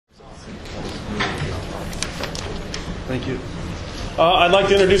Thank you. I'd like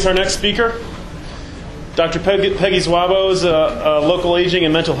to introduce our next speaker. Dr. Peggy Szwabo is a local aging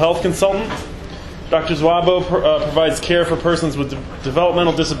and mental health consultant. Dr. Szwabo provides care for persons with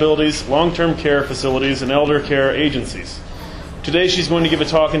developmental disabilities, long-term care facilities, and elder care agencies. Today she's going to give a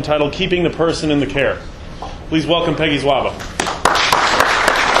talk entitled Keeping the Person in the Care. Please welcome Peggy Szwabo.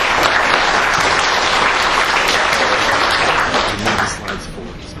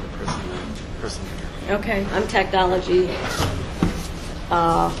 Okay, I'm technology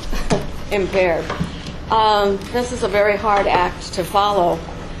impaired. This is a very hard act to follow,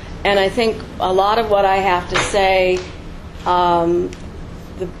 and I think a lot of what I have to say,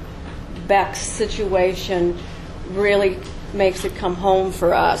 the Beck's situation really makes it come home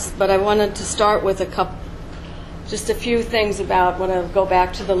for us. But I wanted to start with just a few things about when I go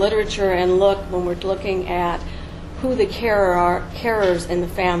back to the literature and look when we're looking at who the carers in the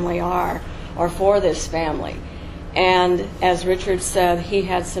family are, or for this family. And as Richard said, he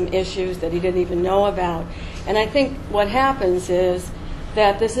had some issues that he didn't even know about. And I think what happens is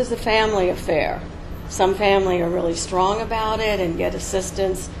that this is a family affair. Some family are really strong about it and get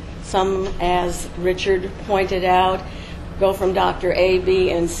assistance. Some, as Richard pointed out, go from Dr. A,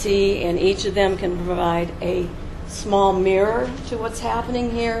 B, and C, and each of them can provide a small mirror to what's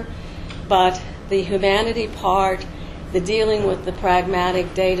happening here. But the humanity part, the dealing with the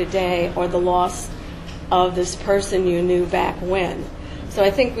pragmatic day-to-day, or the loss of this person you knew back when. So I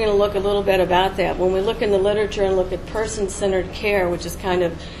think we're going to look a little bit about that. When we look in the literature and look at person-centered care, which is kind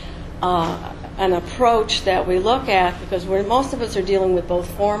of an approach that we look at, because most of us are dealing with both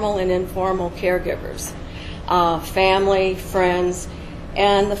formal and informal caregivers, family, friends,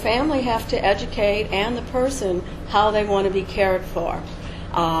 and the family have to educate and the person how they want to be cared for,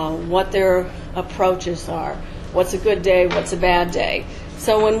 what their approaches are, what's a good day, what's a bad day.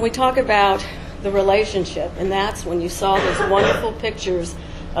 So when we talk about the relationship, and that's when you saw those wonderful pictures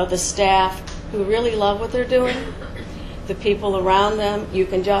of the staff who really love what they're doing, the people around them, you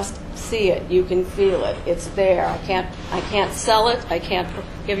can just see it, you can feel it, it's there. I can't sell it, I can't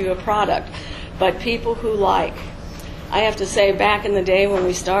give you a product, but people who like. I have to say, back in the day when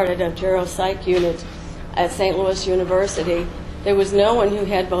we started a geropsych unit at St. Louis University, there was no one who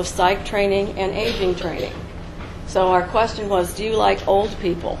had both psych training and aging training. So our question was, do you like old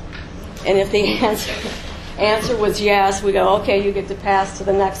people? And if the answer was yes, we go, okay, you get to pass to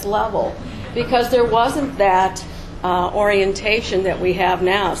the next level. Because there wasn't that orientation that we have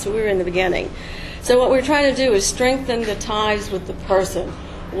now. So we were in the beginning. So what we're trying to do is strengthen the ties with the person.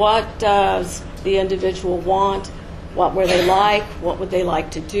 What does the individual want? What were they like? What would they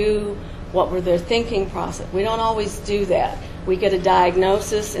like to do? What were their thinking process? We don't always do that. We get a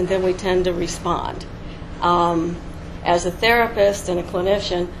diagnosis and then we tend to respond. As a therapist and a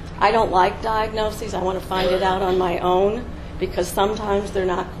clinician, I don't like diagnoses. I want to find it out on my own because sometimes they're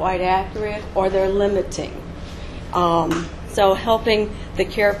not quite accurate or they're limiting. So helping the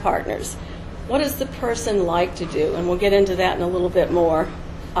care partners. What does the person like to do? And we'll get into that in a little bit more.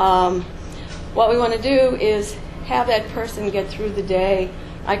 What we want to do is have that person get through the day.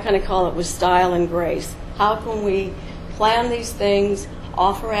 I kind of call it with style and grace. How can we plan these things,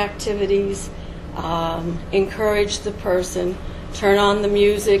 offer activities, encourage the person, turn on the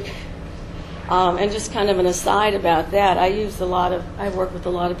music, and just kind of an aside about that, I work with a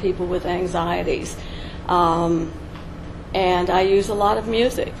lot of people with anxieties, and I use a lot of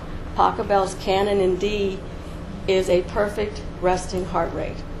music. Pachelbel's Canon in D is a perfect resting heart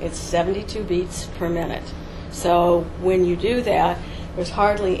rate. It's 72 beats per minute. So when you do that, there's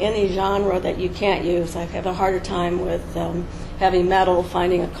hardly any genre that you can't use. I have a harder time with heavy metal,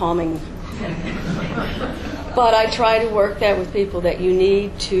 finding a calming. But I try to work that with people that you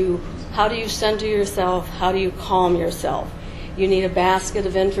need to, how do you center yourself? How do you calm yourself? You need a basket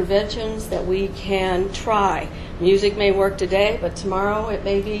of interventions that we can try. Music may work today, but tomorrow it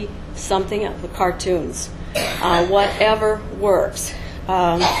may be something else, the cartoons, whatever works.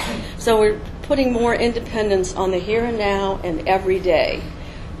 So we're putting more independence on the here and now and every day,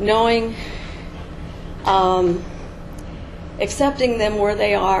 knowing, accepting them where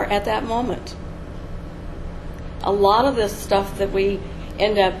they are at that moment. A lot of the stuff that we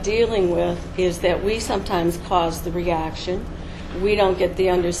end up dealing with is that we sometimes cause the reaction. We don't get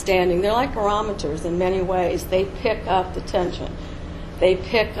the understanding. They're like barometers in many ways. They pick up the tension. They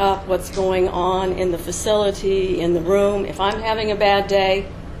pick up what's going on in the facility, in the room. If I'm having a bad day,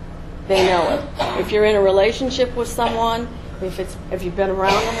 they know it. If you're in a relationship with someone, if you've been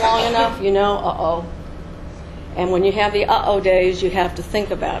around them long enough, you know, uh-oh. And when you have the uh-oh days, you have to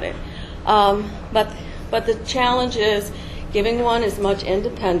think about it. But the challenge is giving one as much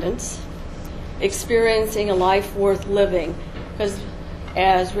independence experiencing a life worth living. Because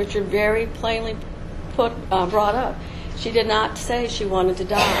as Richard very plainly brought up, she did not say she wanted to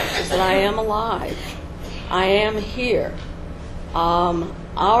die. She said, I am alive. I am here.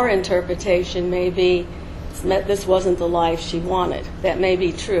 Our interpretation may be this wasn't the life she wanted. That may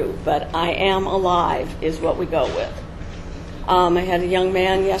be true, but I am alive is what we go with. I had a young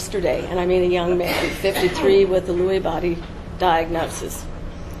man yesterday, and I mean a young man, 53 with the Lewy body diagnosis.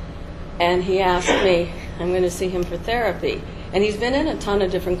 And he asked me, I'm going to see him for therapy. And he's been in a ton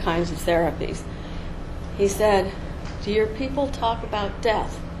of different kinds of therapies. He said, do your people talk about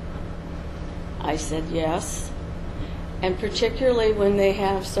death? I said, yes. And particularly when they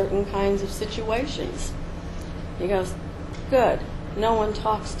have certain kinds of situations. He goes, good. No one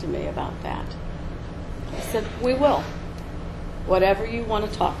talks to me about that. I said, we will. Whatever you want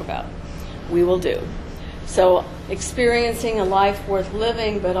to talk about, we will do. So experiencing a life worth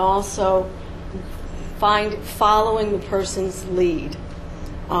living, but also following the person's lead.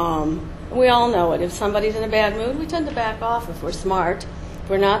 We all know it. If somebody's in a bad mood, we tend to back off if we're smart. If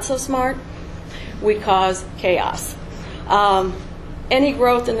we're not so smart, we cause chaos. Any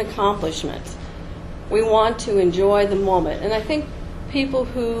growth and accomplishment. We want to enjoy the moment. And I think people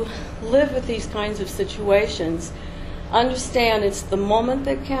who live with these kinds of situations understand it's the moment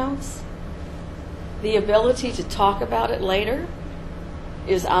that counts. The ability to talk about it later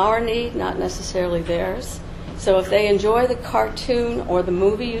is our need, not necessarily theirs. So if they enjoy the cartoon or the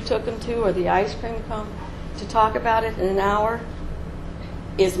movie you took them to or the ice cream cone, to talk about it in an hour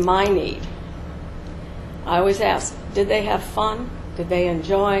is my need. I always ask, did they have fun? Did they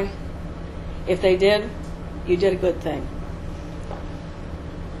enjoy? If they did, you did a good thing.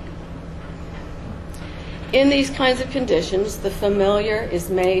 In these kinds of conditions, the familiar is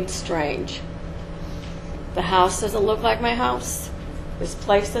made strange. The house doesn't look like my house. This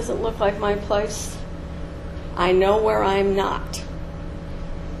place doesn't look like my place. I know where I'm not.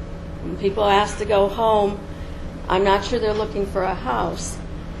 When people ask to go home, I'm not sure they're looking for a house.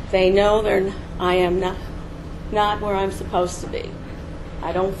 They know I am not where I'm supposed to be.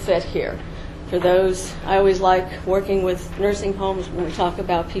 I don't fit here. For those, I always like working with nursing homes when we talk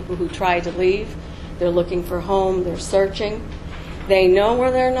about people who try to leave. They're looking for home, they're searching. They know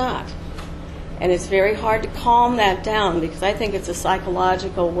where they're not. And it's very hard to calm that down because I think it's a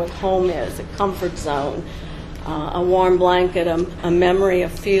psychological what home is, a comfort zone, a warm blanket, a memory, a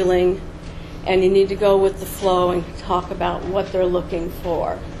feeling. And you need to go with the flow and talk about what they're looking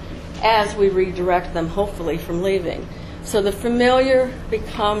for as we redirect them, hopefully, from leaving. So the familiar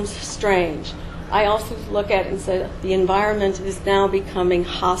becomes strange. I also look at it and say the environment is now becoming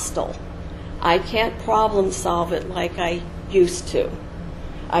hostile. I can't problem solve it like I used to.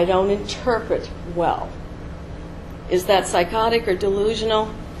 I don't interpret well. Is that psychotic or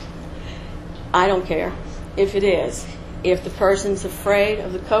delusional? I don't care if it is. If the person's afraid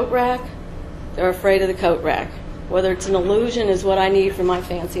of the coat rack, they're afraid of the coat rack. Whether it's an illusion is what I need for my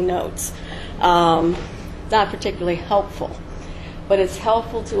fancy notes. Not particularly helpful. But it's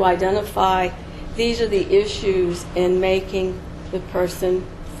helpful to identify these are the issues in making the person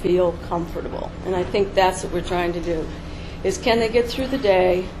feel comfortable. And I think that's what we're trying to do, is can they get through the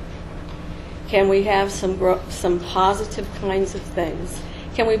day? Can we have some positive kinds of things?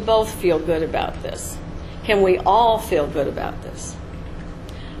 Can we both feel good about this? Can we all feel good about this?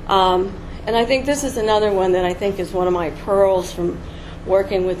 And I think this is another one that I think is one of my pearls from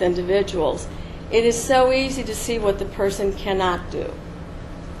working with individuals. It is so easy to see what the person cannot do.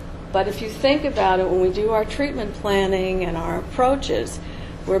 But if you think about it, when we do our treatment planning and our approaches,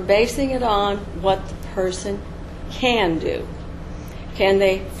 we're basing it on what the person can do. Can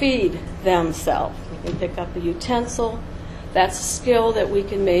they feed themselves? They can pick up a utensil. That's a skill that we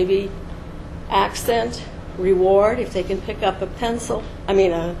can maybe accent, reward. If they can pick up a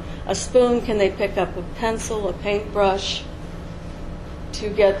spoon, can they pick up a pencil, a paintbrush,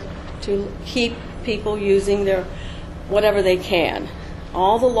 to keep people using their whatever they can.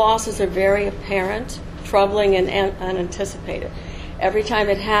 All the losses are very apparent, troubling, and unanticipated. Every time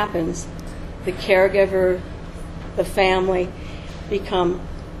it happens, the caregiver, the family become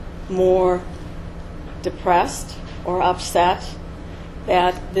more depressed or upset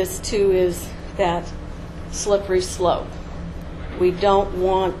that this too is that slippery slope. We don't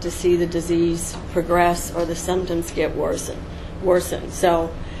want to see the disease progress or the symptoms get worsen.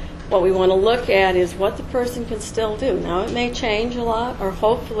 So what we want to look at is what the person can still do. Now, it may change a lot, or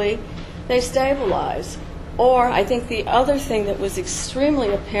hopefully they stabilize. Or I think the other thing that was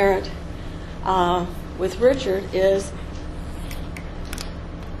extremely apparent with Richard is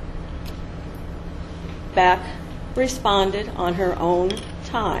Beck responded on her own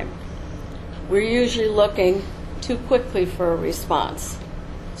time. we're usually looking too quickly for a response.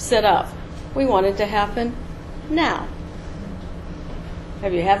 Sit up. We want it to happen now.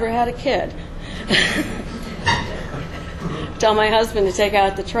 Have you ever had a kid? Tell my husband to take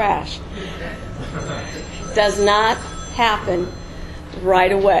out the trash. Does not happen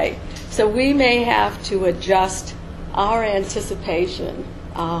right away. So we may have to adjust our anticipation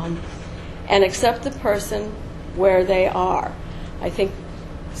and accept the person where they are. I think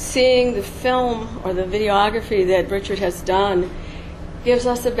seeing the film or the videography that Richard has done gives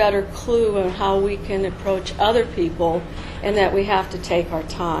us a better clue on how we can approach other people, and that we have to take our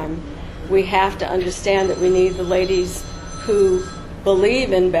time. We have to understand that we need the ladies who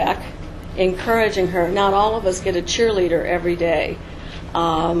believe in Beck encouraging her. Not all of us get a cheerleader every day,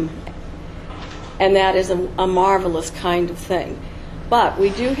 and that is a marvelous kind of thing. But we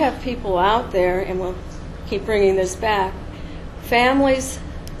do have people out there, and we'll keep bringing this back. Families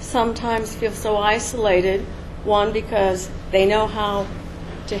sometimes feel so isolated, one, because they know how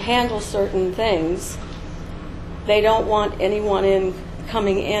to handle certain things. They don't want anyone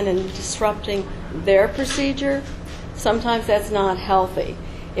coming in and disrupting their procedure. Sometimes that's not healthy.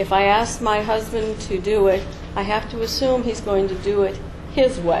 If I ask my husband to do it, I have to assume he's going to do it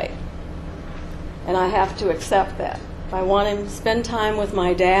his way. And I have to accept that. If I want him to spend time with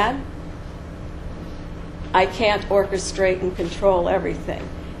my dad, I can't orchestrate and control everything.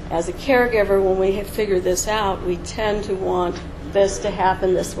 As a caregiver, when we have figured this out, we tend to want this to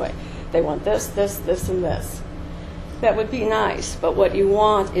happen this way. They want this, this, this, and this. That would be nice, but what you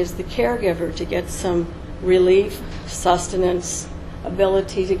want is the caregiver to get some relief, sustenance,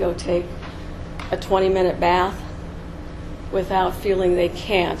 ability to go take a 20-minute bath without feeling they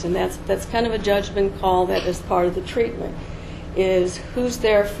can't. And that's kind of a judgment call that is part of the treatment, is who's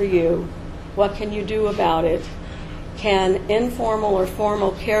there for you, what can you do about it, can informal or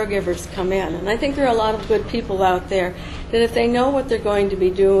formal caregivers come in. And I think there are a lot of good people out there that if they know what they're going to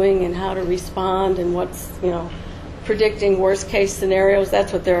be doing and how to respond and what's, predicting worst case scenarios,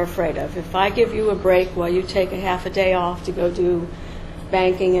 that's what they're afraid of. If I give you a break while you take a half a day off to go do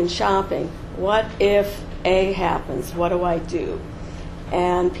banking and shopping, what if A happens? What do I do?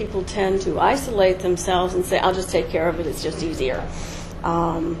 And people tend to isolate themselves and say, I'll just take care of it, it's just easier.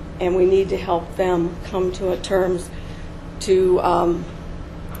 And we need to help them come to terms to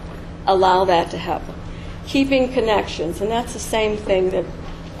allow that to happen. Keeping connections, and that's the same thing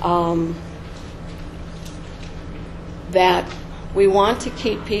that we want to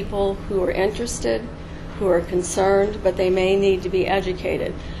keep people who are interested, who are concerned, but they may need to be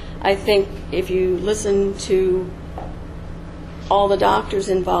educated. I think if you listen to all the doctors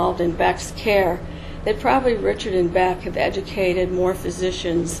involved in Beck's care, that probably Richard and Beck have educated more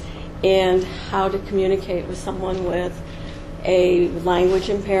physicians in how to communicate with someone with a language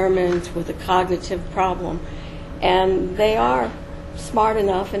impairment, with a cognitive problem. And they are smart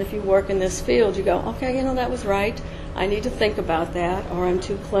enough, and if you work in this field, you go, okay, that was right. I need to think about that, or I'm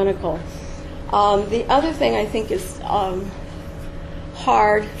too clinical. The other thing I think is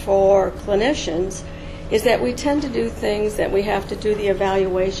hard for clinicians is that we tend to do things that we have to do the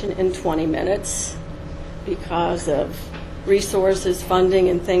evaluation in 20 minutes because of resources, funding,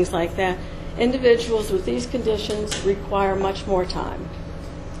 and things like that. Individuals with these conditions require much more time.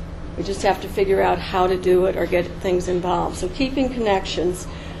 We just have to figure out how to do it or get things involved. So keeping connections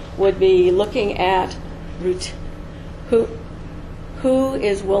would be looking at who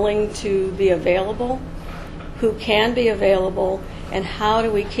is willing to be available, who can be available, and how do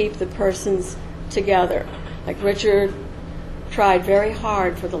we keep the persons together. Like Richard tried very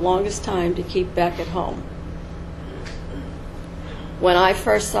hard for the longest time to keep Beck at home. When I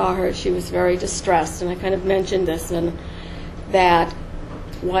first saw her, she was very distressed, and I kind of mentioned this, and that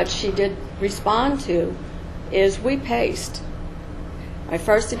what she did respond to is we paced. My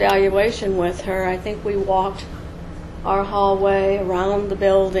first evaluation with her, I think we walked our hallway around the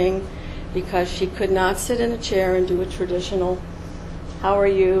building because she could not sit in a chair and do a traditional, how are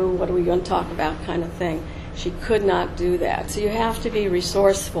you, what are we going to talk about kind of thing. She could not do that. So you have to be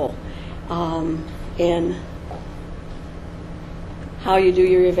resourceful in how you do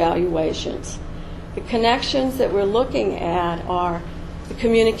your evaluations. The connections that we're looking at are the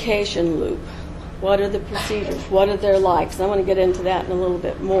communication loop. What are the procedures? What are their likes? I want to get into that in a little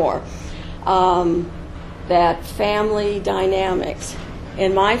bit more. That family dynamics.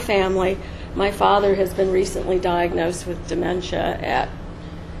 In my family, my father has been recently diagnosed with dementia at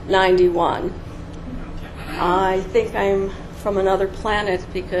 91. I think I'm from another planet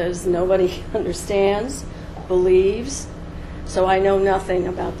because nobody understands, believes, so I know nothing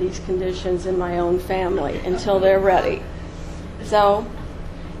about these conditions in my own family until they're ready. So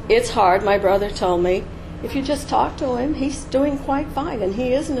It's hard. My brother told me, if you just talk to him, he's doing quite fine, and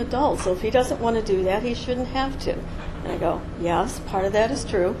he is an adult, so if he doesn't want to do that, he shouldn't have to. And I go, yes, part of that is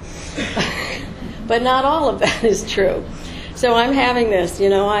true, but not all of that is true. So I'm having this,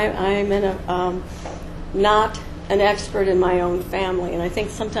 I'm in a, not an expert in my own family, and I think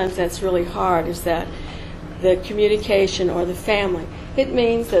sometimes that's really hard, is that the communication or the family. It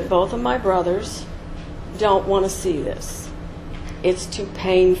means that both of my brothers don't want to see this. It's too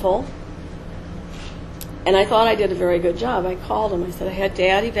painful. And I thought I did a very good job. I called him. I said, I had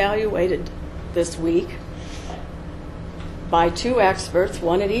Dad evaluated this week by 2 experts,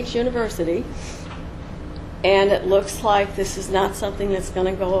 one at each university, and it looks like this is not something that's going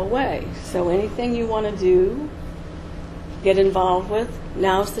to go away. So anything you want to do, get involved with,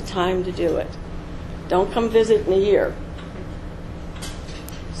 now's the time to do it. Don't come visit in a year.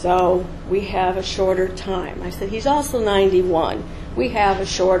 So we have a shorter time. I said, he's also 91. We have a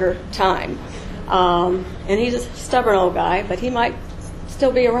shorter time. And he's a stubborn old guy, but he might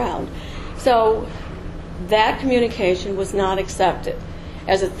still be around. So that communication was not accepted.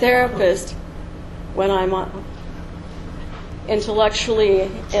 As a therapist, when I'm intellectually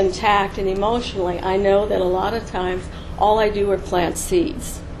intact and emotionally, I know that a lot of times all I do are plant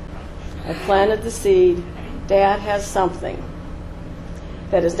seeds. I planted the seed. Dad has something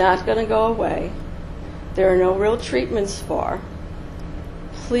that is not going to go away. There are no real treatments for.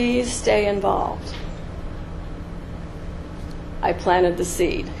 Please stay involved. I planted the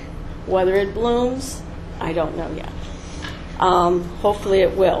seed. Whether it blooms, I don't know yet. Hopefully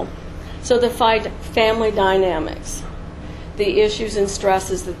it will. So the family dynamics, the issues and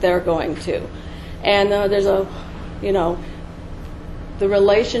stresses that they're going to. And there's the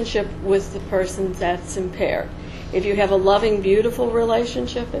relationship with the person that's impaired. If you have a loving, beautiful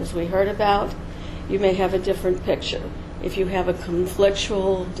relationship, as we heard about, you may have a different picture. If you have a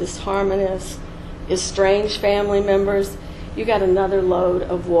conflictual, disharmonious, estranged family members, you got another load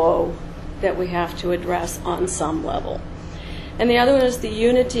of woe that we have to address on some level. And the other one is the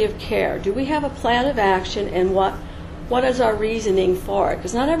unity of care. Do we have a plan of action, and what is our reasoning for it?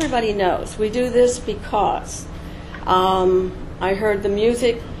 Because not everybody knows. We do this because I heard that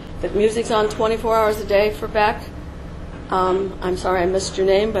music's on 24 hours a day for Beck. I'm sorry I missed your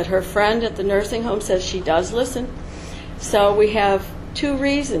name, but her friend at the nursing home says she does listen. So we have 2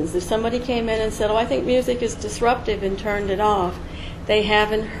 reasons. If somebody came in and said, I think music is disruptive, and turned it off, they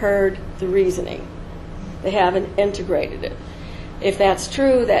haven't heard the reasoning. They haven't integrated it. If that's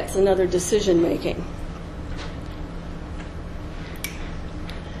true, that's another decision making.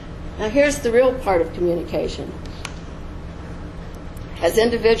 Now here's the real part of communication. As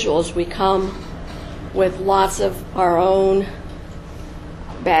individuals, we come with lots of our own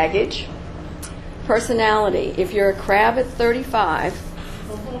baggage. Personality. If you're a crab at 35,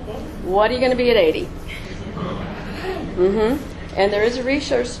 what are you going to be at 80? And there is a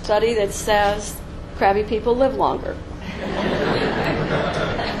research study that says crabby people live longer.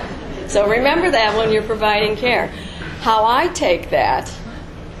 So remember that when you're providing care. How I take that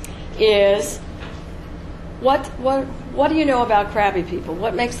is, what do you know about crabby people?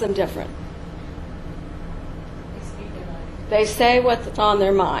 What makes them different? They say what's on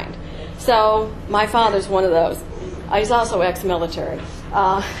their mind. So my father's one of those. He's also ex-military.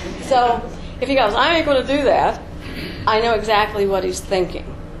 So if he goes, I ain't going to do that, I know exactly what he's thinking.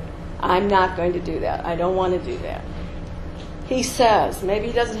 I'm not going to do that. I don't want to do that. He says, maybe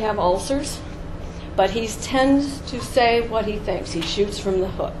he doesn't have ulcers, but he tends to say what he thinks. He shoots from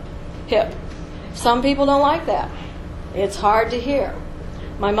the hip. Some people don't like that. It's hard to hear.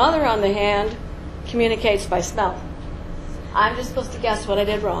 My mother, on the hand, communicates by smell. I'm just supposed to guess what I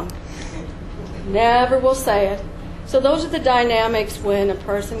did wrong. Never will say it. So those are the dynamics when a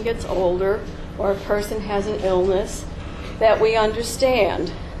person gets older or a person has an illness that we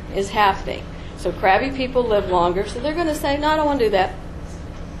understand is happening. So crabby people live longer, so they're going to say, no, I don't want to do that.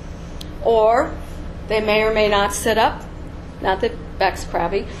 Or they may or may not sit up. Not that Beck's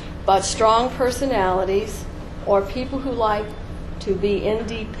crabby, but strong personalities or people who like to be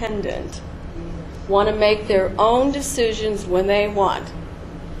independent want to make their own decisions when they want.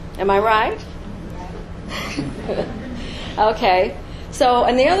 Am I right? Okay. So,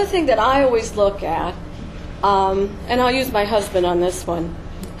 and the other thing that I always look at, and I'll use my husband on this one.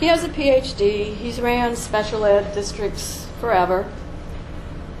 He has a PhD. He's ran special ed districts forever.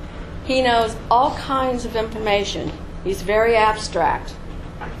 He knows all kinds of information. He's very abstract.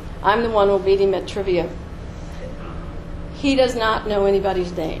 I'm the one who will beat him at trivia. He does not know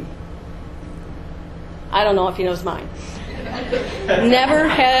anybody's name. I don't know if he knows mine. Never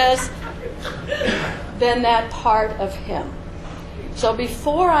has been that part of him. So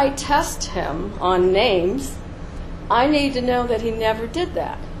before I test him on names, I need to know that he never did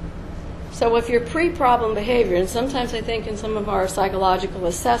that. So if you're pre-problem behavior, and sometimes I think in some of our psychological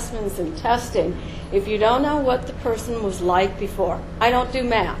assessments and testing, if you don't know what the person was like before, I don't do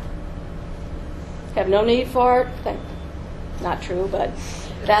math. Have no need for it. Not true, but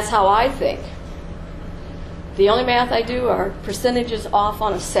that's how I think. The only math I do are percentages off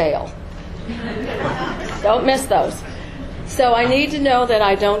on a sale. Don't miss those. So I need to know that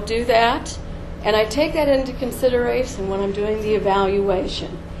I don't do that, and I take that into consideration when I'm doing the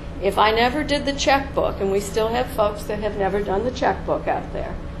evaluation. If I never did the checkbook, and we still have folks that have never done the checkbook out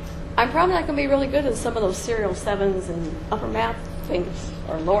there, I'm probably not going to be really good at some of those serial 7s and upper math things,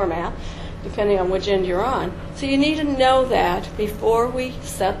 or lower math, depending on which end you're on. So you need to know that before we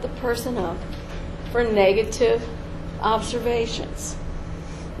set the person up for negative observations.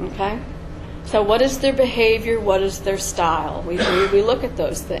 Okay? So what is their behavior? What is their style? We look at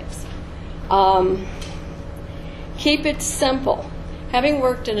those things. Keep it simple. Having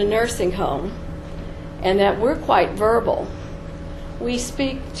worked in a nursing home, and that we're quite verbal, we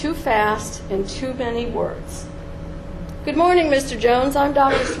speak too fast and too many words. Good morning, Mr. Jones. I'm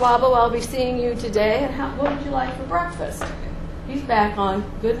Dr. Szwabo. I'll be seeing you today. And what would you like for breakfast? He's back on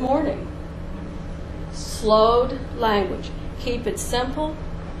good morning. Slowed language. Keep it simple.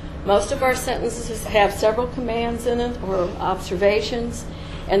 Most of our sentences have several commands in it or observations,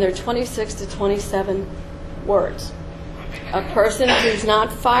 and they're 26 to 27 words. A person who's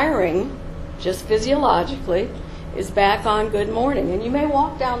not firing, just physiologically, is back on good morning. And you may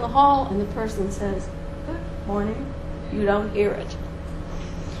walk down the hall and the person says, good morning. You don't hear it.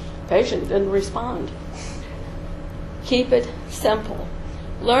 Patient didn't respond. Keep it simple.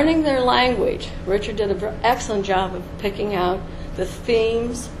 Learning their language. Richard did an excellent job of picking out the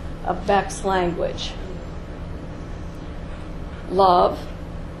themes of Beck's language. Love.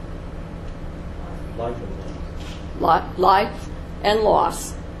 Life and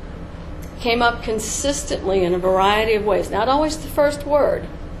loss came up consistently in a variety of ways. Not always the first word.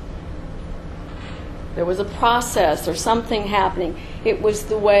 There was a process or something happening. It was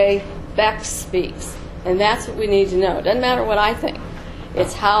the way Beck speaks. And that's what we need to know. It doesn't matter what I think.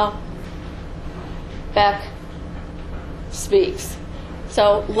 It's how Beck speaks.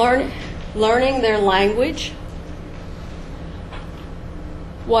 So learning their language.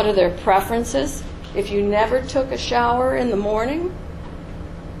 What are their preferences? If you never took a shower in the morning,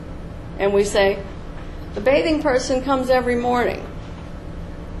 and we say, the bathing person comes every morning,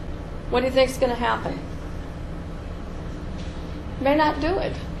 what do you think is going to happen? May not do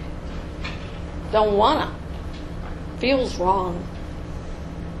it. Don't wanna. Feels wrong.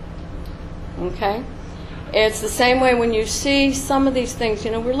 Okay? It's the same way when you see some of these things.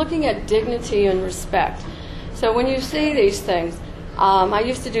 You know, we're looking at dignity and respect. So when you see these things, I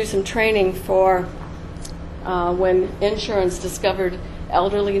used to do some training for when insurance discovered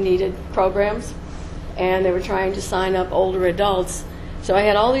elderly needed programs, and they were trying to sign up older adults. So I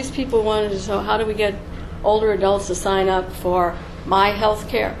had all these people wanted to know, how do we get older adults to sign up for my health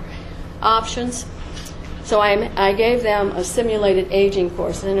care options? So I gave them a simulated aging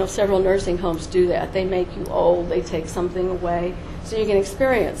course, and I know several nursing homes do that. They make you old, they take something away, so you can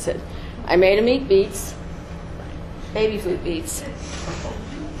experience it. I made them eat beets, baby food beets.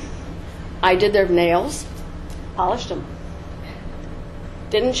 I did their nails, polished them.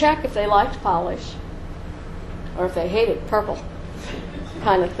 Didn't check if they liked polish or if they hated purple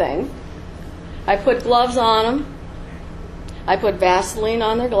kind of thing. I put gloves on them. I put Vaseline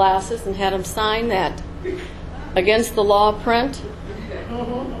on their glasses and had them sign that against the law print.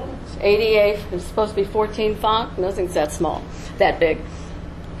 It's ADA, it's supposed to be 14 font. Nothing's that small, that big.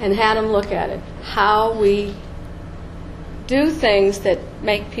 And had them look at it. How we do things that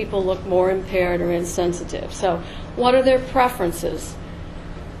make people look more impaired or insensitive. So what are their preferences?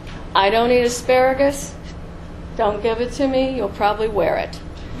 I don't eat asparagus. Don't give it to me. You'll probably wear it.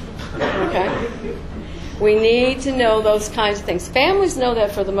 Okay? We need to know those kinds of things. Families know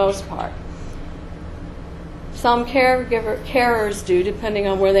that for the most part. Some carers do, depending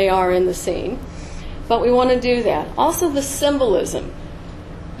on where they are in the scene. But we want to do that. Also the symbolism.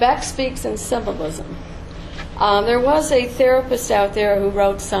 Beck speaks in symbolism. There was a therapist out there who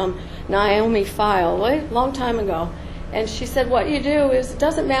wrote some Naomi File a long time ago. And she said what you do is, it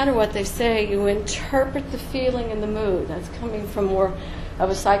doesn't matter what they say, you interpret the feeling and the mood. That's coming from more of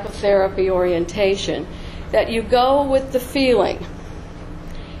a psychotherapy orientation. That you go with the feeling.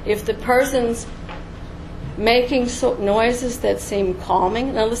 If the person's making noises that seem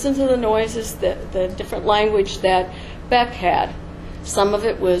calming, now listen to the noises, the different language that Beck had. Some of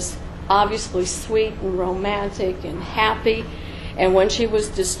it was obviously sweet and romantic and happy. And when she was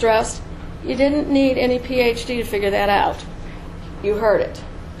distressed, you didn't need any PhD to figure that out. You heard it.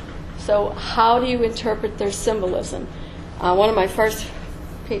 So how do you interpret their symbolism? One of my first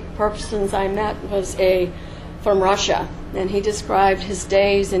persons I met was from Russia, and he described his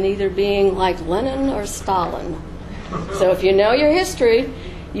days in either being like Lenin or Stalin. So if you know your history,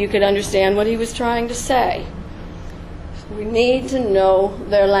 you could understand what he was trying to say. We need to know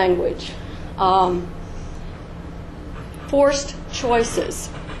their language. Forced choices.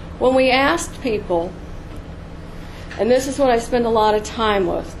 When we asked people, and this is what I spend a lot of time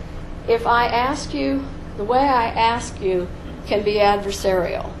with, if I ask you, the way I ask you can be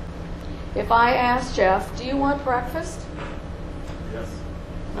adversarial. If I ask Jeff, do you want breakfast? Yes.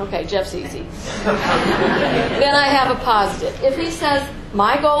 Okay, Jeff's easy. Then I have a positive. If he says,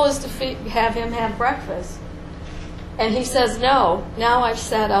 my goal is to have him have breakfast, and he says no, now I've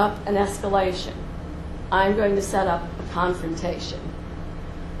set up an escalation. I'm going to set up a confrontation.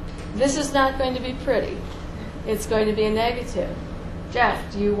 This is not going to be pretty. It's going to be a negative.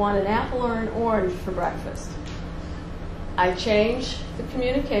 Jeff, do you want an apple or an orange for breakfast? I change the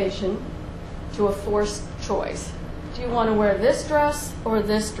communication to a forced choice. Do you want to wear this dress or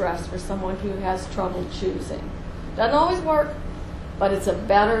this dress for someone who has trouble choosing? Doesn't always work, but it's a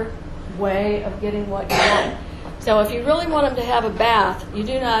better way of getting what you want. So if you really want them to have a bath, you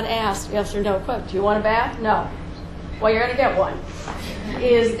do not ask yes or no question. Do you want a bath? No. Well, you're going to get one.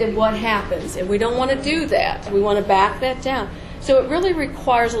 Is what happens. And we don't want to do that. We want to back that down. So it really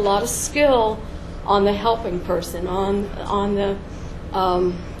requires a lot of skill on the helping person, on the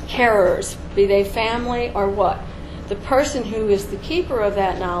carers, be they family or what. The person who is the keeper of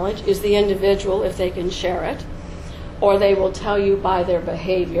that knowledge is the individual, if they can share it, or they will tell you by their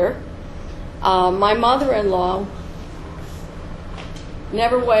behavior. My mother-in-law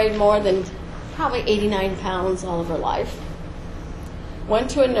never weighed more than probably 89 pounds all of her life.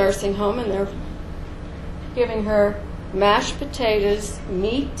 Went to a nursing home, and they're giving her mashed potatoes,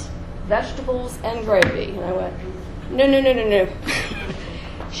 meat, vegetables, and gravy. And I went, no, no, no, no, no.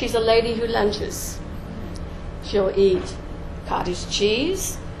 She's a lady who lunches. She'll eat cottage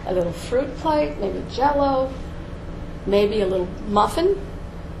cheese, a little fruit plate, maybe Jell-O, maybe a little muffin.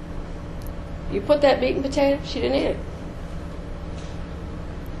 You put that meat and potato, she didn't eat it.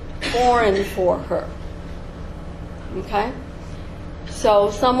 Foreign for her. Okay?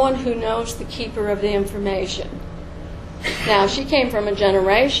 So someone who knows the keeper of the information. Now, she came from a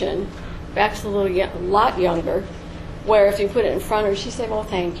generation, Beck's a lot younger, where if you put it in front of her, she'd say, well,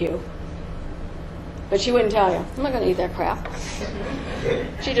 thank you. But she wouldn't tell you, I'm not going to eat that crap.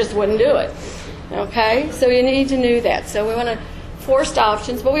 She just wouldn't do it. Okay? So you need to know that. So we want to forced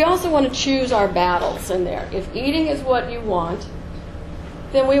options, but we also want to choose our battles in there. If eating is what you want,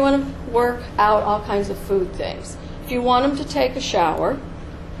 then we want to work out all kinds of food things. If you want them to take a shower,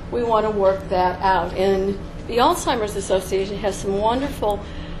 we want to work that out. And the Alzheimer's Association has some wonderful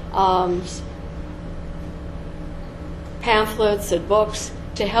pamphlets and books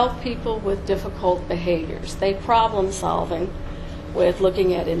to help people with difficult behaviors. They problem solving with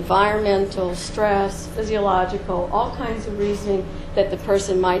looking at environmental, stress, physiological, all kinds of reasoning that the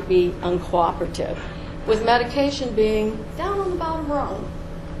person might be uncooperative, with medication being down on the bottom rung.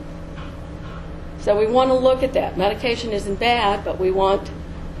 So we want to look at that. Medication isn't bad, but we want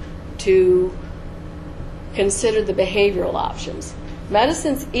to consider the behavioral options.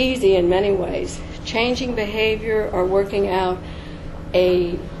 Medicine's easy in many ways. Changing behavior or working out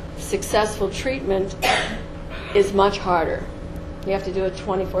a successful treatment is much harder. You have to do it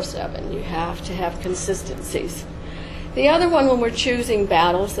 24/7. You have to have consistencies. The other one, when we're choosing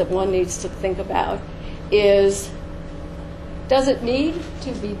battles that one needs to think about, is, does it need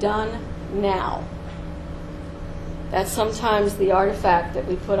to be done now? That's sometimes the artifact that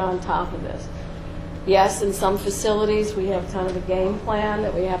we put on top of this. Yes, in some facilities we have kind of a game plan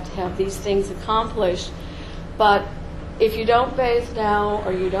that we have to have these things accomplished, but if you don't bathe now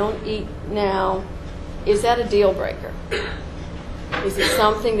or you don't eat now, is that a deal breaker? Is it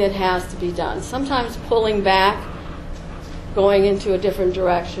something that has to be done? Sometimes pulling back, going into a different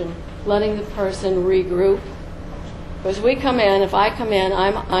direction, letting the person regroup. Because we come in, if I come in,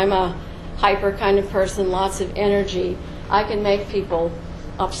 I'm a hyper kind of person, lots of energy. I can make people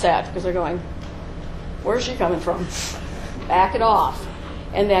upset because they're going, where's she coming from? Back it off.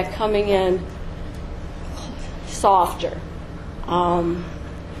 And that coming in softer.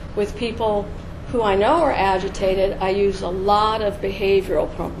 With people who I know are agitated, I use a lot of behavioral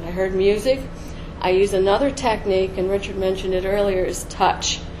programs. I heard music. I use another technique, and Richard mentioned it earlier, is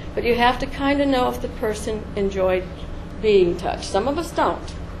touch. But you have to kind of know if the person enjoyed being touched. Some of us don't.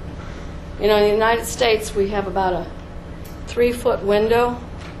 You know, in the United States, we have about a 3-foot window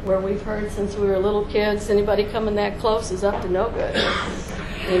where we've heard since we were little kids, anybody coming that close is up to no good.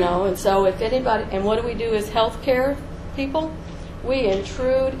 You know, and so if anybody, and what do we do as healthcare people? We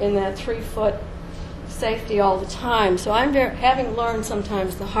intrude in that 3-foot safety all the time. So I'm having learned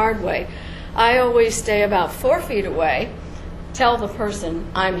sometimes the hard way. I always stay about 4 feet away, tell the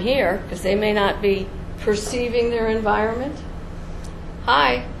person I'm here, because they may not be perceiving their environment.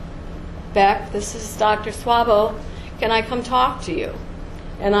 Hi, Beck, this is Dr. Szwabo. Can I come talk to you?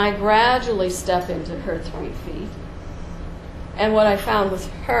 And I gradually step into her 3 feet. And what I found with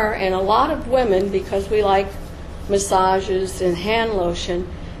her and a lot of women, because we like massages and hand lotion,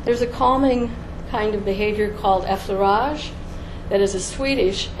 there's a calming kind of behavior called effleurage that is a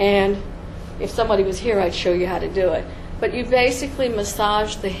Swedish, and if somebody was here, I'd show you how to do it. But you basically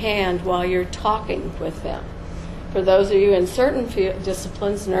massage the hand while you're talking with them. For those of you in certain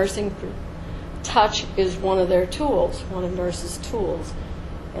disciplines, nursing, touch is one of their tools, one of nurses' tools.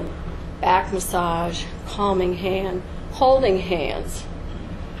 And back massage, calming hand, holding hands.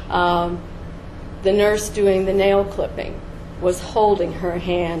 The nurse doing the nail clipping was holding her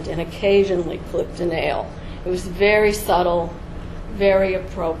hand and occasionally clipped a nail. It was very subtle, very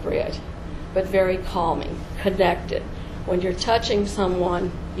appropriate, but very calming, connected. When you're touching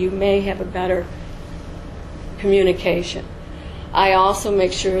someone, you may have a better communication. I also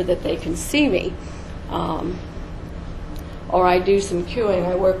make sure that they can see me. Or I do some cueing.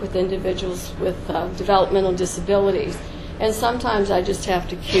 I work with individuals with developmental disabilities, and sometimes I just have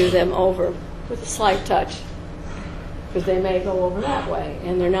to cue them over with a slight touch because they may go over that way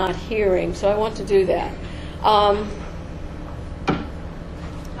and they're not hearing, so I want to do that. However,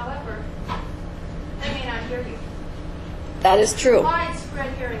 they may not hear you. That is true.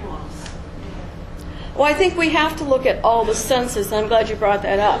 Widespread hearing loss. Well, I think we have to look at all the senses, and I'm glad you brought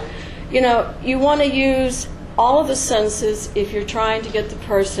that up. You know, you want to use all of the senses if you're trying to get the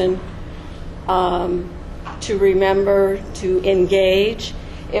person to remember, to engage.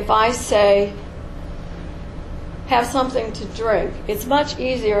 If I say, have something to drink, it's much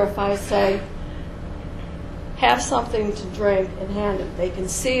easier if I say, have something to drink and hand it. They can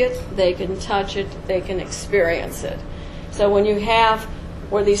see it, they can touch it, they can experience it. So when you have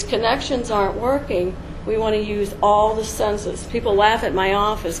where these connections aren't working, we want to use all the senses. People laugh at my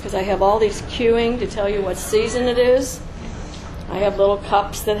office because I have all these cueing to tell you what season it is. I have little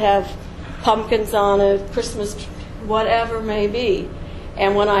cups that have pumpkins on it, Christmas, whatever may be.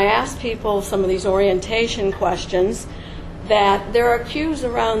 And when I ask people some of these orientation questions, that there are cues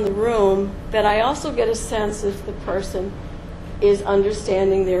around the room that I also get a sense if the person is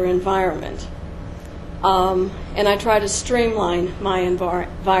understanding their environment. And I try to streamline my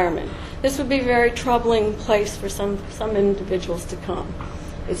environment. This would be a very troubling place for some individuals to come.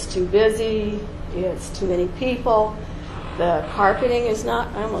 It's too busy, it's too many people, the carpeting is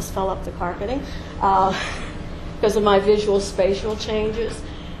not, I almost fell up the carpeting, because of my visual spatial changes,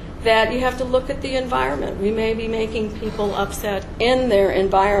 that you have to look at the environment. We may be making people upset in their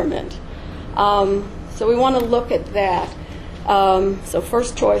environment. So we want to look at that. So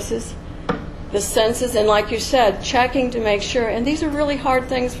first choices, the senses, and like you said, checking to make sure, and these are really hard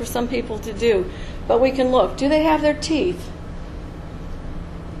things for some people to do, but we can look. Do they have their teeth?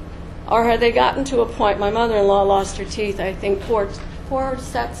 Or have they gotten to a point, my mother-in-law lost her teeth, I think, four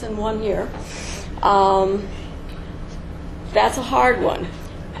sets in 1 year. That's a hard one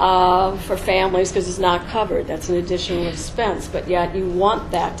for families because it's not covered. That's an additional expense, but yet you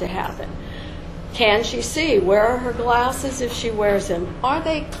want that to happen. Can she see? Where are her glasses if she wears them? Are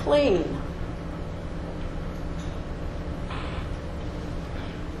they clean?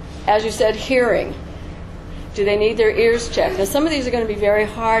 As you said, hearing. Do they need their ears checked? Now, some of these are going to be very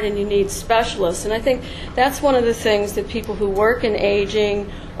hard and you need specialists, and I think that's one of the things that people who work in aging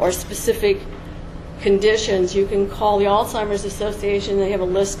or specific conditions, you can call the Alzheimer's Association. They have a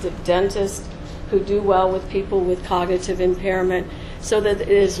list of dentists who do well with people with cognitive impairment so that it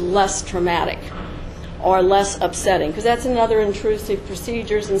is less traumatic or less upsetting, because that's another intrusive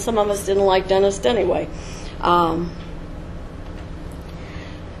procedures, and some of us didn't like dentists anyway.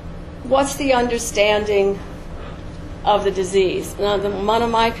 What's the understanding of the disease? Now, one of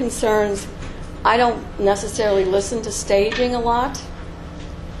my concerns, I don't necessarily listen to staging a lot.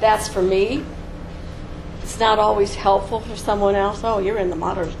 That's for me. It's not always helpful for someone else. Oh, you're in the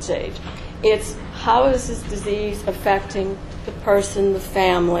moderate stage. It's how is this disease affecting the person, the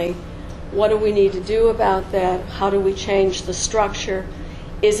family? What do we need to do about that? How do we change the structure?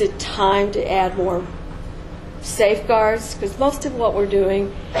 Is it time to add more safeguards? Because most of what we're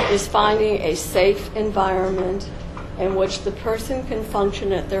doing is finding a safe environment in which the person can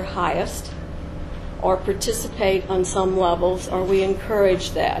function at their highest, or participate on some levels, or we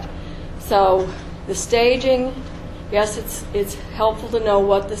encourage that. So the staging, yes, it's helpful to know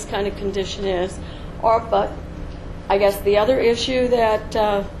what this kind of condition is, but I guess the other issue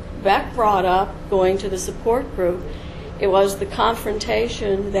that Beck brought up going to the support group, it was the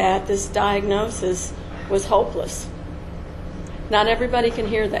confrontation that this diagnosis was hopeless. Not everybody can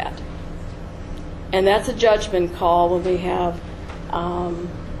hear that. And that's a judgment call when we have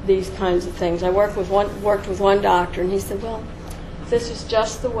these kinds of things. I worked with one doctor, and he said, well, this is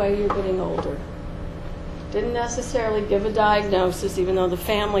just the way you're getting older. Didn't necessarily give a diagnosis, even though the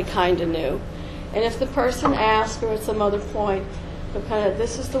family kind of knew. And if the person asked, or at some other point,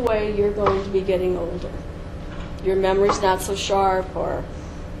 this is the way you're going to be getting older. Your memory's not so sharp, or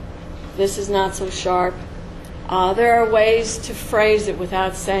this is not so sharp. There are ways to phrase it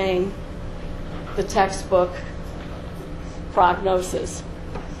without saying the textbook prognosis.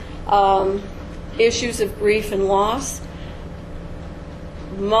 Issues of grief and loss.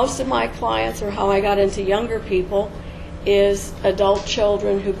 Most of my clients, or how I got into younger people, is adult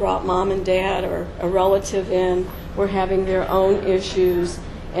children who brought mom and dad or a relative in, were having their own issues,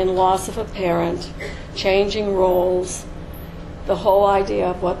 and loss of a parent, changing roles, the whole idea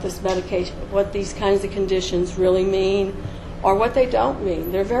of what this medication, what these kinds of conditions really mean, or what they don't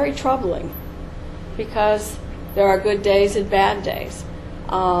mean. They're very troubling, because there are good days and bad days.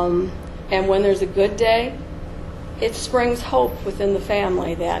 And when there's a good day, it springs hope within the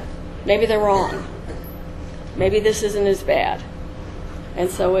family that maybe they're wrong. Maybe this isn't as bad. And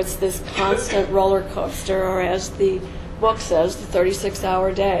so it's this constant roller coaster, or as the book says, the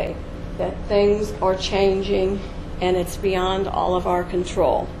 36-hour day, that things are changing and it's beyond all of our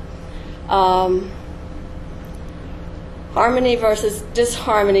control. Harmony versus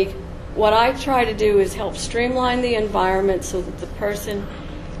disharmony. What I try to do is help streamline the environment so that the person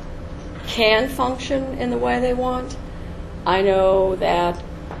can function in the way they want. I know that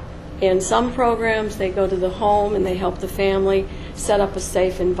in some programs they go to the home and they help the family set up a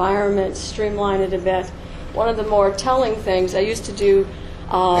safe environment, streamline it a bit. One of the more telling things, I used to do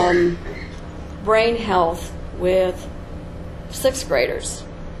brain health with 6th graders.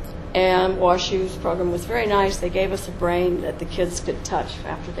 And WashU's program was very nice. They gave us a brain that the kids could touch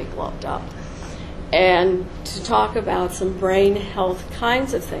after they gloved up. And to talk about some brain health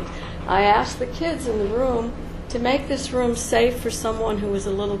kinds of things. I asked the kids in the room to make this room safe for someone who was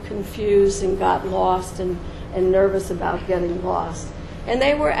a little confused and got lost and nervous about getting lost. And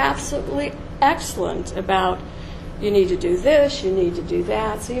they were absolutely excellent about, you need to do this, you need to do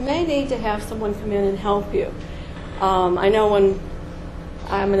that. So you may need to have someone come in and help you. I know when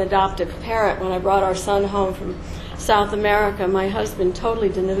I'm an adoptive parent, when I brought our son home from South America, my husband totally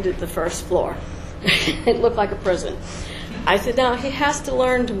denuded the first floor. It looked like a prison. I said, now he has to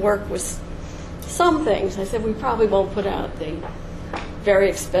learn to work with some things. I said, we probably won't put out the very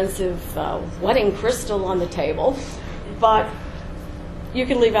expensive wedding crystal on the table, but you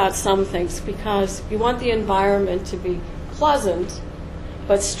can leave out some things, because you want the environment to be pleasant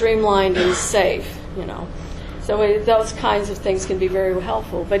but streamlined and safe, you know. So those kinds of things can be very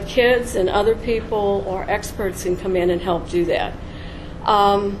helpful. But kids and other people or experts can come in and help do that.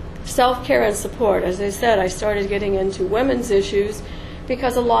 Self-care and support. As I said, I started getting into women's issues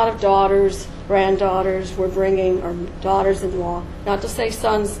because a lot of daughters, granddaughters were bringing, or daughters-in-law, not to say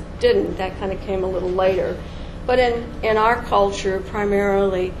sons didn't, that kind of came a little later. But in our culture,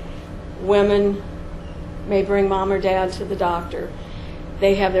 primarily, women may bring mom or dad to the doctor.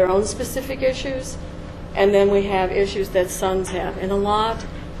 They have their own specific issues, and then we have issues that sons have. And a lot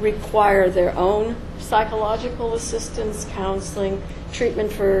require their own psychological assistance, counseling,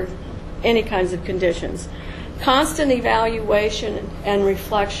 treatment for any kinds of conditions. Constant evaluation and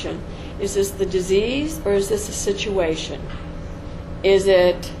reflection. Is this the disease, or is this a situation? Is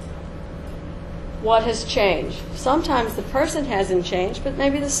it what has changed? Sometimes the person hasn't changed, but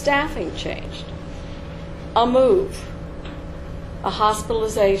maybe the staffing changed. A move, a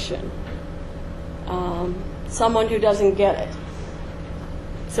hospitalization, someone who doesn't get it.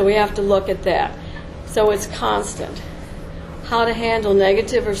 So we have to look at that. So it's constant. How to handle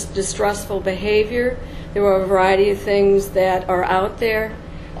negative or distressful behavior. There are a variety of things that are out there,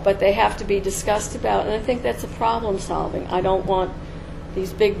 but they have to be discussed about, and I think that's a problem solving. I don't want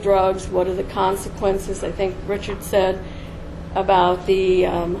these big drugs. What are the consequences? I think Richard said about the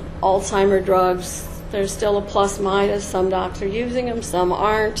Alzheimer drugs, there's still a plus minus. Some docs are using them, some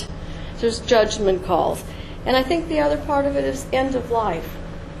aren't. There's judgment calls. And I think the other part of it is end of life.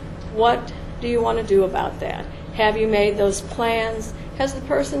 What do you want to do about that? Have you made those plans? Has the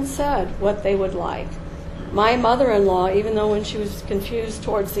person said what they would like? My mother-in-law, even though when she was confused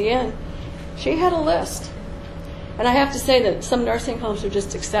towards the end, She had a list. And I have to say that some nursing homes are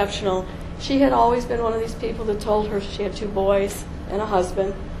just exceptional. She had always been one of these people that told her she had 2 boys and a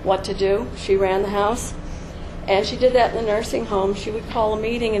husband what to do. She ran the house. And she did that in the nursing home. She would call a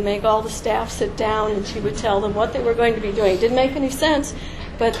meeting and make all the staff sit down, and she would tell them what they were going to be doing. It didn't make any sense,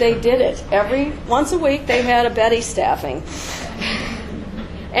 but they did it. Once a week, they had a Betty staffing.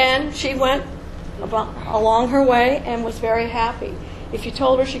 And she went along her way and was very happy. If you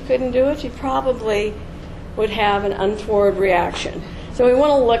told her she couldn't do it, she probably would have an untoward reaction. So we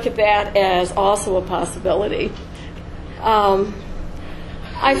want to look at that as also a possibility.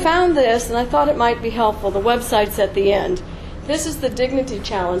 I found this, and I thought it might be helpful. The website's at the end. This is the Dignity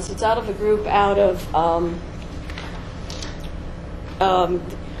Challenge. It's out of a group out of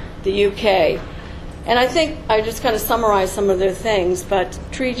the UK. And I think I just kind of summarized some of their things, but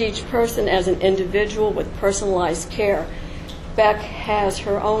treat each person as an individual with personalized care. Beck has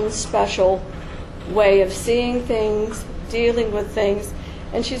her own special way of seeing things, dealing with things,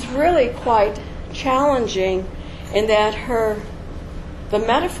 and she's really quite challenging in that the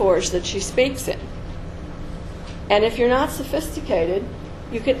metaphors that she speaks in. And if you're not sophisticated,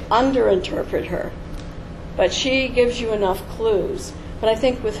 you could underinterpret her. But she gives you enough clues. But I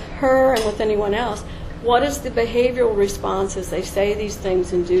think with her and with anyone else, what is the behavioral response as they say these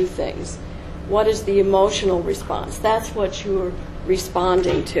things and do things? What is the emotional response? That's what you're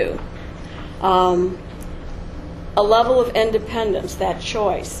responding to. A level of independence, that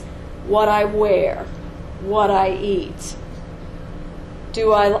choice. What I wear, what I eat.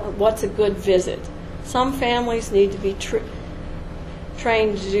 What's a good visit? Some families need to be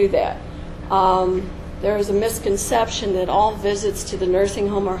trained to do that. There is a misconception that all visits to the nursing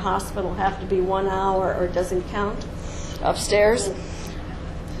home or hospital have to be 1 hour or doesn't count upstairs.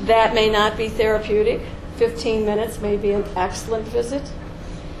 That may not be therapeutic. 15 minutes may be an excellent visit.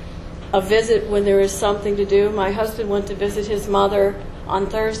 A visit when there is something to do. My husband went to visit his mother on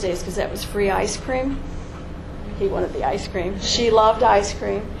Thursdays because that was free ice cream. He wanted the ice cream. She loved ice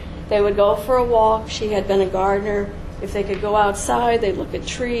cream. They would go for a walk. She had been a gardener. If they could go outside, they'd look at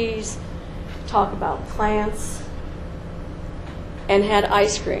trees, talk about plants, and had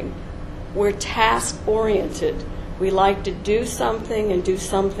ice cream. We're task-oriented. We like to do something and do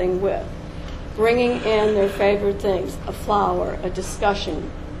something with. Bringing in their favorite things, a flower, a discussion,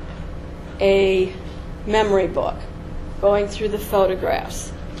 a memory book, going through the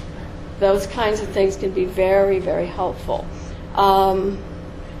photographs. Those kinds of things can be very, very helpful.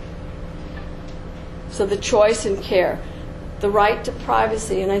 So the choice in care, the right to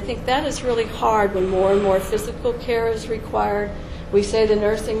privacy, and I think that is really hard when more and more physical care is required. We say the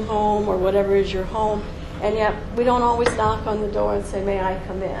nursing home or whatever is your home, and yet we don't always knock on the door and say, may I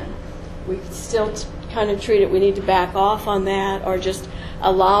come in? We still kind of treat it, we need to back off on that, or just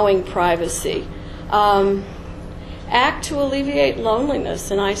allowing privacy. Act to alleviate loneliness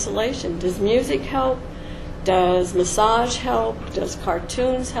and isolation. Does music help? Does massage help? Does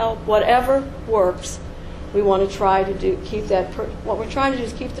cartoons help? Whatever works, we want to try to do. What we're trying to do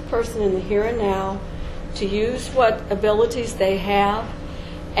is keep the person in the here and now, to use what abilities they have,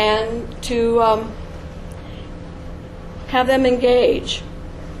 and to have them engage.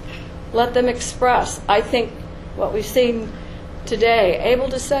 Let them express. I think what we've seen today, able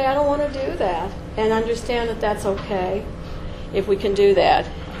to say, I don't want to do that, and understand that that's okay if we can do that.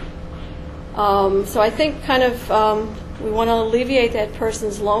 So I think kind of we want to alleviate that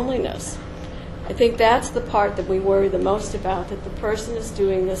person's loneliness. I think that's the part that we worry the most about, that the person is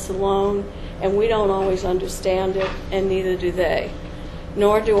doing this alone, and we don't always understand it, and neither do they.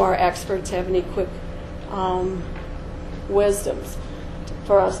 Nor do our experts have any quick wisdoms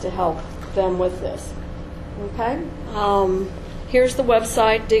for us to help them with this. Okay? Here's the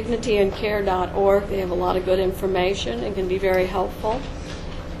website, dignityandcare.org. They have a lot of good information and can be very helpful.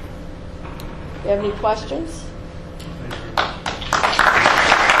 Do you have any questions?